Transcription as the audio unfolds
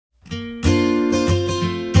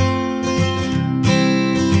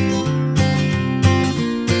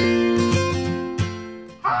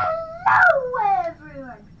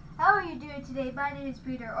name is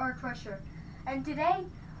Peter, or Crusher, and today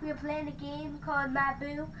we are playing a game called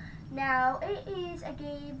Boo. Now, it is a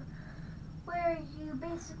game where you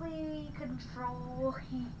basically control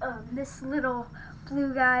this little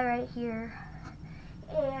blue guy right here,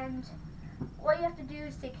 and what you have to do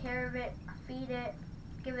is take care of it, feed it,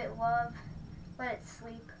 give it love, let it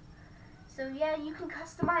sleep. So yeah, you can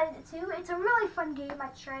customize it too. It's a really fun game. I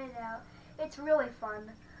tried it out. It's really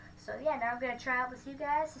fun. So yeah, now I'm going to try it with you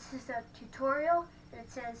guys. This is a tutorial, and it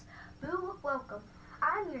says, Boo, welcome.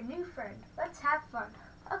 I'm your new friend. Let's have fun.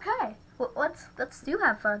 Okay, well, let's do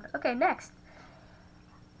have fun. Okay, next.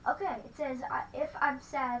 Okay, it says, if I'm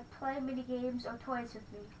sad, play mini games or toys with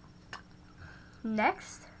me.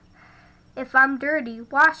 Next. If I'm dirty,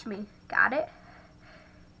 wash me. Got it?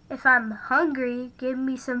 If I'm hungry, give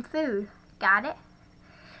me some food. Got it?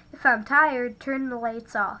 If I'm tired, turn the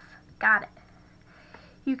lights off. Got it?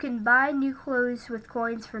 You can buy new clothes with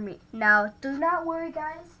coins for me. Now, do not worry,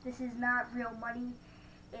 guys. This is not real money.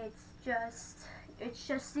 It's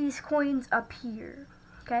just these coins up here.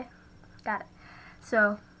 Okay? Got it.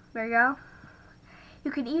 So, there you go.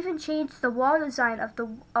 You can even change the wall design of the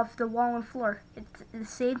wall and floor. It's the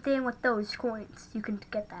same thing with those coins. You can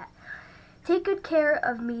get that. Take good care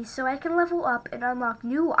of me so I can level up and unlock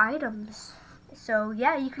new items. So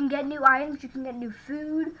yeah, you can get new items, you can get new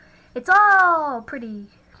food. It's all pretty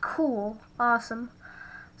cool, awesome.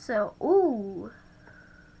 So, ooh.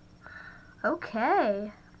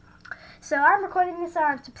 Okay. So I'm recording this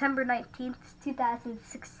on September 19th,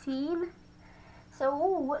 2016. So,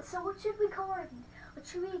 ooh, what should we call our,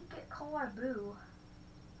 call our Boo?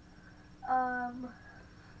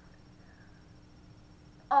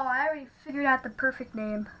 Oh, I already figured out the perfect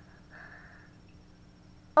name.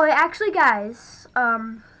 Oh, actually, guys,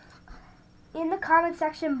 in the comment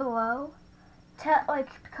section below,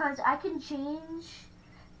 because I can change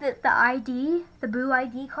the ID, the Boo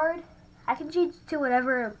ID card. I can change it to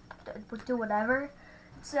whatever,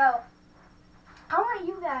 So, I want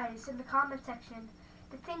you guys in the comment section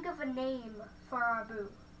to think of a name for our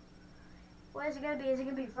Boo. What is it gonna be? Is it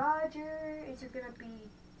gonna be Roger? Is it gonna be,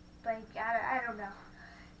 like, I don't know.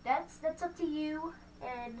 That's up to you,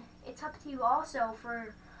 and it's up to you also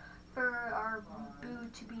for our Boo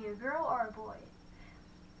to be a girl or a boy.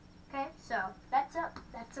 Okay, so that's up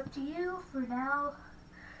to you.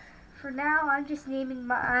 For now, I'm just naming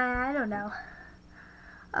my, I don't know.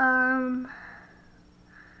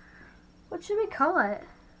 What should we call it?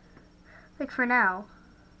 Like for now,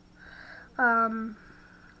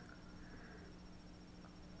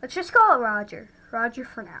 let's just call it Roger. Roger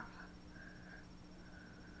for now.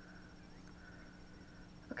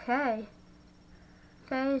 Okay.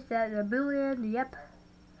 Okay, is that the Boolean? Yep.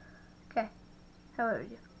 Okay. How do we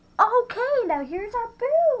do? Okay, now here's our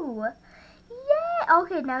Boo! Yeah!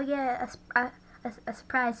 Okay, now we get a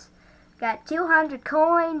surprise. Got 200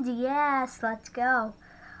 coins. Yes, let's go.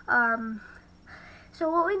 So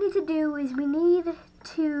what we need to do is we need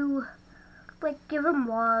to, like, give him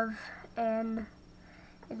love and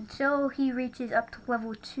until he reaches up to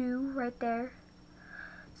level 2 right there.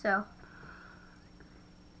 So.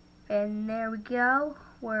 And there we go.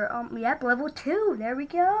 We're yep, level 2. There we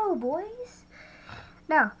go, boys.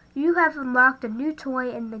 Now, you have unlocked a new toy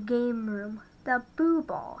in the game room. The Boo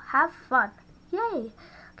Ball. Have fun. Yay.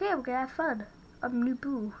 Okay, we're gonna have fun. New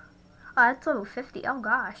Boo. Oh, that's level 50. Oh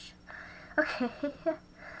gosh. Okay.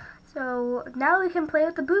 So now we can play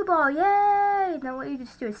with the Boo Ball. Yay! Now what you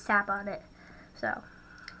just do is tap on it. So.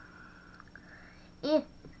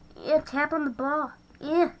 Tap on the ball.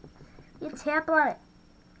 Tap on it.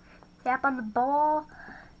 Tap on the ball.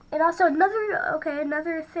 And also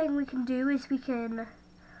another thing we can do is we can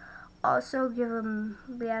also give him,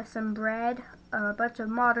 we have some bread, a bunch of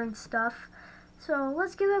modern stuff. So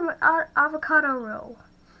let's give him an avocado roll.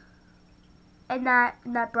 And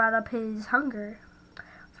that brought up his hunger.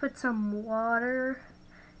 Let's put some water,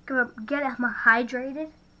 get him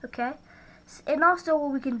hydrated, okay? And also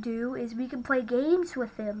what we can do is we can play games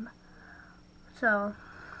with him. So,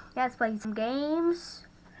 yeah, let's play some games.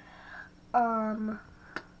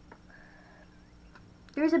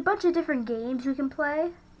 There's a bunch of different games we can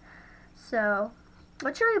play. So,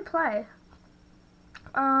 what should we play?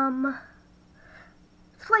 Let's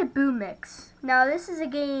play Boo Mix. Now, this is a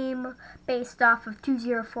game based off of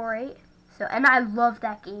 2048. So, and I love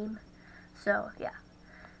that game. So, yeah.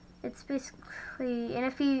 It's basically, and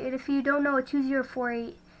if you don't know what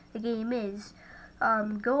 2048 the game is,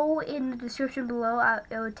 go in the description below.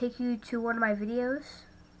 It will take you to one of my videos.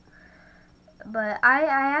 But I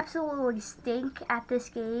absolutely stink at this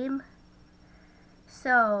game.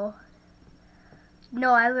 So,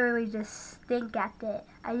 no, I literally just stink at it.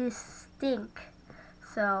 I just stink.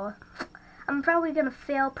 So I'm probably gonna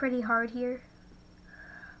fail pretty hard here.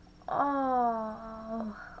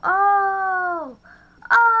 Oh, oh,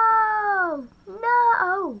 oh,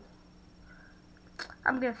 no!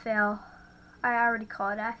 I'm gonna fail. I already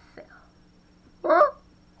called it. I fail. Oh,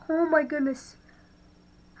 oh my goodness.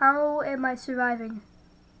 How am I surviving?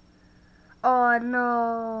 Oh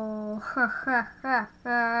no.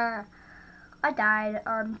 I died.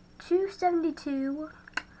 272.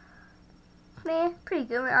 Meh, pretty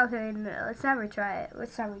good. Okay, no, let's not retry it.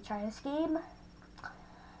 Let's not retry this game.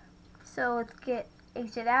 So let's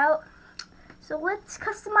exit out. So let's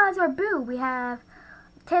customize our boo. We have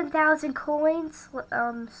 10,000 coins.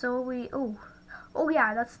 So oh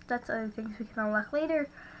yeah, that's other things we can unlock later.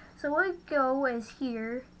 So what we go is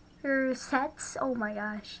here. Here's sets. Oh my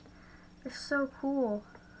gosh, they're so cool.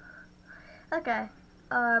 Okay,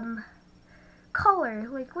 color.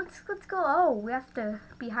 Like let's go. Oh, we have to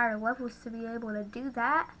be higher levels to be able to do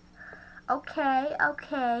that. Okay,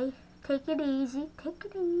 take it easy. Take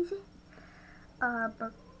it easy.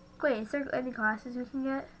 But wait, is there any classes we can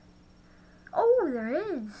get? Oh, there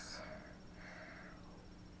is.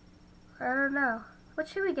 I don't know. What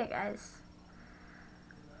should we get, guys?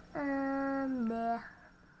 Nah.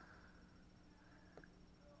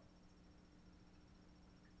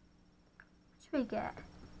 What should we get?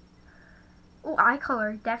 Oh, eye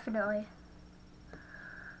color, definitely.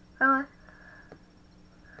 Okay.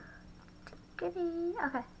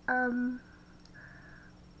 Okay.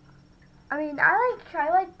 I mean, I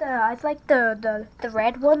like the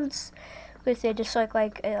red ones because they just look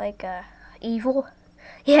like evil.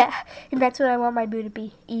 Yeah, and that's what I want my boo to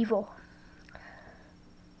be, evil.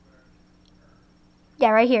 Yeah,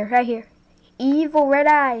 right here. Evil red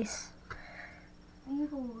eyes.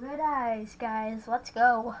 Evil red eyes, guys. Let's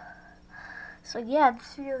go. So yeah,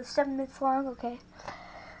 this video is 7 minutes long. Okay,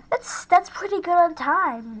 that's pretty good on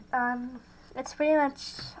time. It's pretty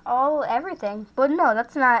much everything. But no,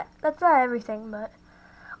 that's not everything. But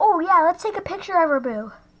oh yeah, let's take a picture of our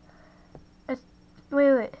boo.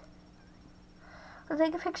 Wait. Let's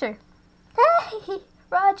take a picture. Hey,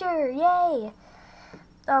 Roger! Yay!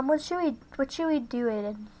 What should we do it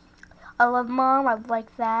in? I love mom. I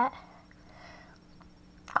like that.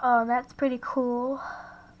 That's pretty cool.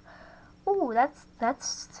 Ooh,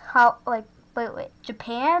 that's how wait,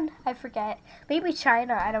 Japan? I forget. Maybe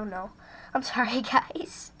China. I don't know. I'm sorry,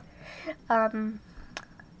 guys. I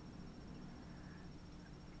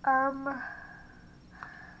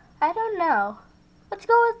don't know. Let's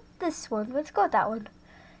go with this one. Let's go with that one.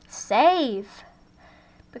 Save.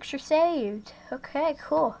 Picture saved. Okay,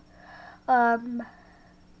 cool.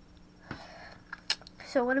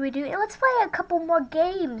 So what do we do? Let's play a couple more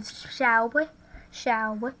games, shall we?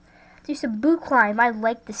 Do some boo climb. I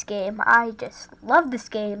like this game. I just love this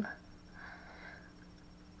game.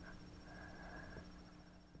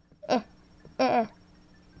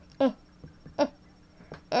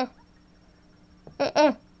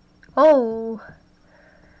 Oh.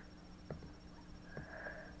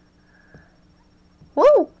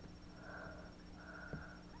 Whoa.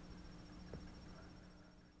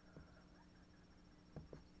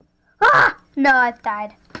 Ah! No, I've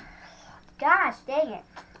died. Gosh, dang it.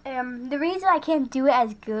 The reason I can't do it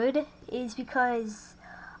as good is because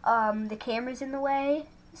the camera's in the way,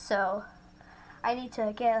 so I need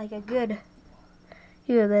to get like a good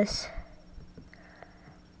view of this.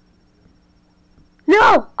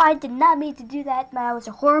 No! I did not mean to do that. That was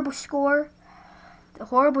a horrible score. A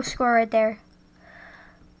horrible score right there.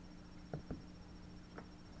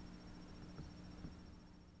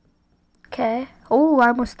 Okay. Oh, I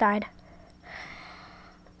almost died.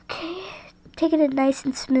 Okay. Taking it nice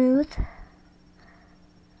and smooth.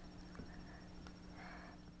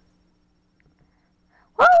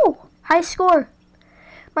 Whoa! High score.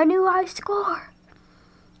 My new high score.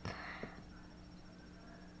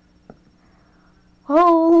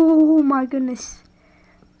 Oh my goodness.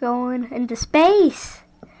 Going into space.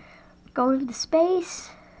 Going into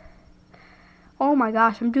space. Oh my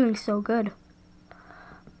gosh, I'm doing so good.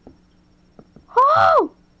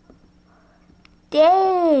 Oh!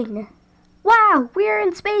 Dang. Wow, we're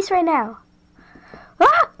in space right now.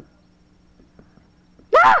 Ah!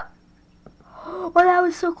 Ah! Oh, that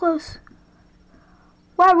was so close.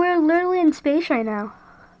 Wow, we're literally in space right now.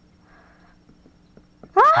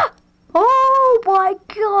 Ah! Oh my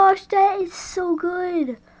gosh, that is so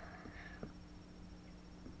good.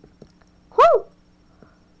 Whoa!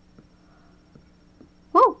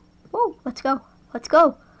 Whoa! Whoa! Let's go! Let's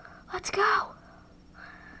go! Let's go!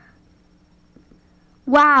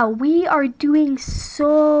 Wow, we are doing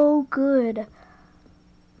so good.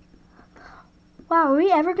 Wow, are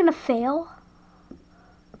we ever gonna fail?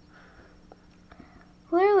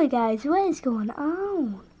 Literally, guys, what is going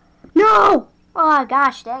on? No! Oh,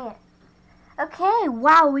 gosh, dang it. Okay,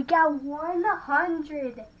 wow, we got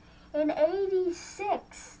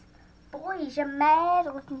 186. Boys, you mad?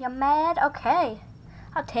 Looking, you mad? Okay,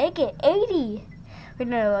 I'll take it. 80. Wait,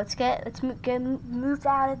 no, let's get moved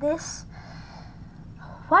out of this.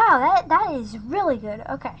 Wow, that is really good.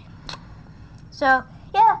 Okay, so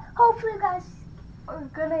yeah, hopefully you guys are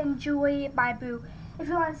gonna enjoy my boo. If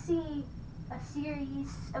you want to see a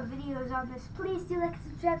series of videos on this, please do like and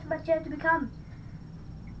subscribe to my channel to become.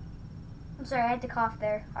 I'm sorry, I had to cough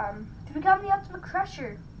there. To become the ultimate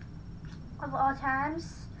crusher of all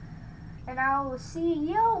times. And I will see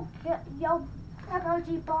yo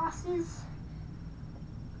MLG bosses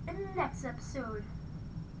in the next episode.